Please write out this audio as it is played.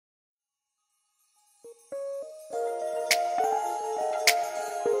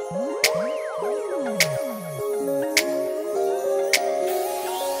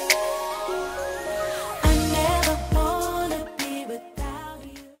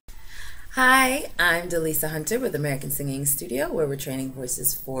Hi, I'm Delisa Hunter with American Singing Studio, where we're training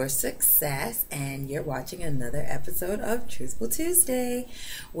voices for success, and you're watching another episode of Truthful Tuesday,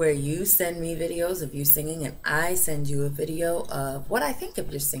 where you send me videos of you singing, and I send you a video of what I think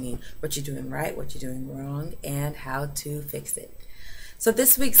of your singing, what you're doing right, what you're doing wrong, and how to fix it. So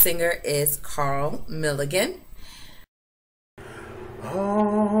this week's singer is Carl Milligan.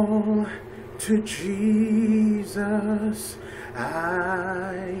 All to Jesus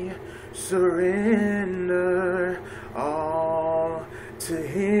I surrender, all to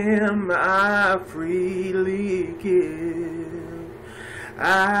Him I freely give.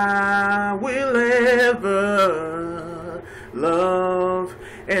 I will ever love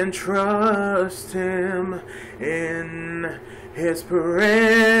and trust Him, in His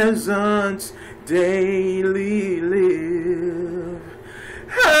presence daily live.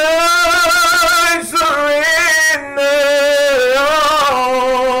 I surrender all.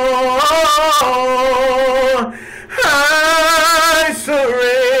 I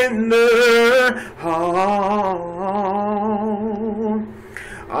surrender all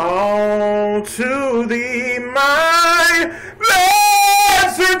to Thee, my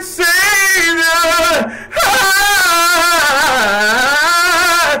blessed Savior. I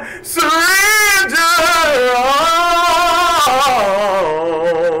surrender all.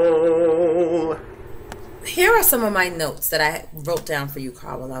 Here are some of my notes that I wrote down for you,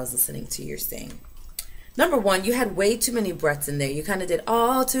 Carl, while I was listening to your sing. Number one, you had way too many breaths in there. You kind of did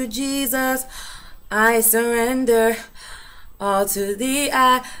all to Jesus, I surrender, all to Thee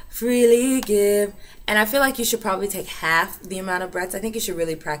I freely give. And I feel like you should probably take half the amount of breaths. I think you should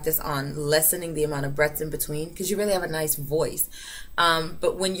really practice on lessening the amount of breaths in between, because you really have a nice voice.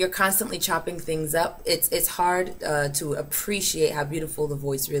 But when you're constantly chopping things up, it's hard to appreciate how beautiful the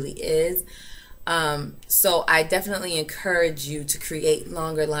voice really is. So I definitely encourage you to create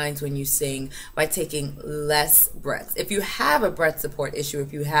longer lines when you sing by taking less breaths. If you have a breath support issue,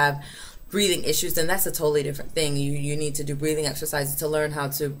 if you have breathing issues, then that's a totally different thing. You need to do breathing exercises to learn how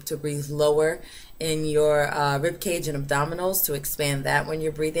to breathe lower in your rib cage and abdominals, to expand that when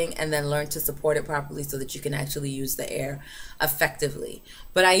you're breathing, and then learn to support it properly so that you can actually use the air effectively.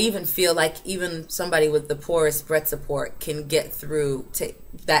 But I even feel like even somebody with the poorest breath support can get through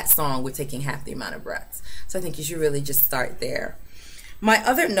that song with taking half the amount of breaths. So I think you should really just start there. My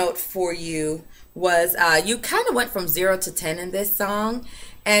other note for you was you kind of went from 0 to 10 in this song,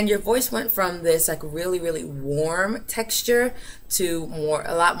 and your voice went from this like really warm texture to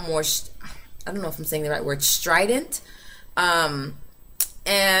a lot more I don't know if I'm saying the right word, strident. And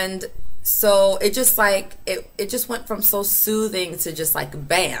so it just like it just went from so soothing to just like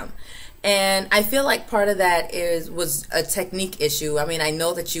bam. And I feel like part of that was a technique issue. I mean, I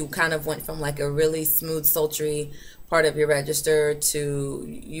know that you kind of went from like a really smooth, sultry part of your register to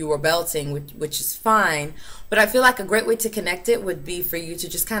you were belting, which is fine. But I feel like a great way to connect it would be for you to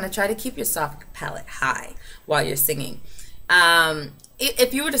just kind of try to keep your soft palate high while you're singing.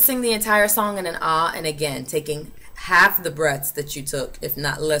 If you were to sing the entire song in an ah, and again, taking half the breaths that you took, if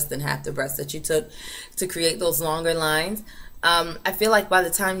not less than half the breaths that you took to create those longer lines, I feel like by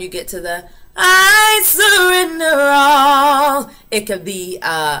the time you get to the I surrender all, it could be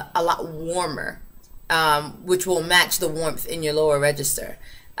a lot warmer, which will match the warmth in your lower register.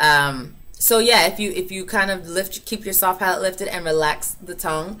 So yeah, if you kind of keep your soft palate lifted and relax the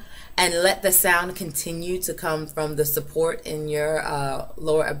tongue, and let the sound continue to come from the support in your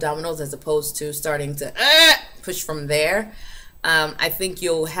lower abdominals, as opposed to starting to push from there, I think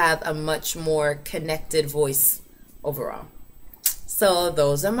you'll have a much more connected voice overall. So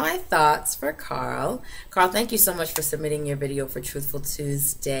those are my thoughts for Carl. Carl, thank you so much for submitting your video for Truthful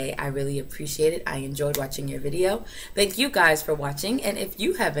Tuesday. I really appreciate it. I enjoyed watching your video. Thank you guys for watching. And if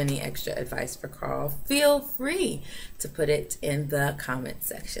you have any extra advice for Carl, feel free to put it in the comment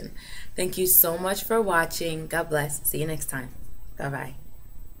section. Thank you so much for watching. God bless. See you next time. Bye-bye.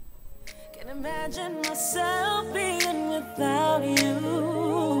 Can imagine myself